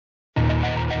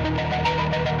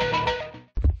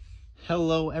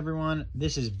Hello everyone,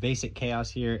 this is Basic Chaos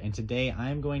here, and today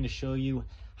I'm going to show you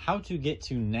how to get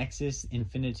to Nexus,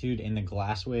 Infinitude, and the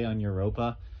Glassway on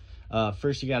Europa.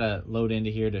 First you gotta load into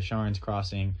here to Charon's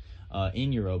Crossing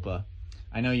in Europa.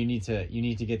 I know you need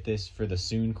to get this for the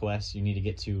Soon quest. You need to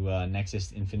get to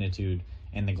Nexus, Infinitude,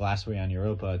 and the Glassway on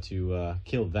Europa to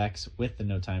kill Vex with the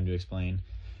No Time to Explain.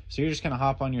 So you're just gonna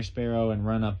hop on your sparrow and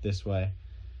run up this way.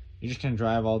 You're just gonna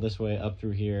drive all this way up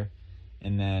through here.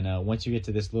 And then once you get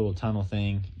to this little tunnel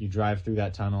thing, you drive through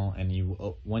that tunnel, and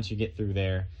once you get through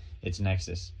there, it's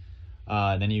Nexus.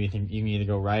 Then you can either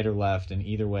go right or left, and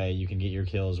either way, you can get your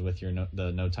kills with your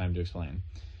the No Time to Explain.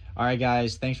 All right,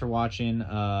 guys, thanks for watching.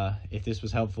 If this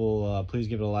was helpful, please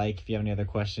give it a like. If you have any other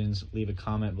questions, leave a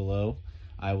comment below.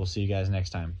 I will see you guys next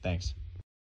time. Thanks.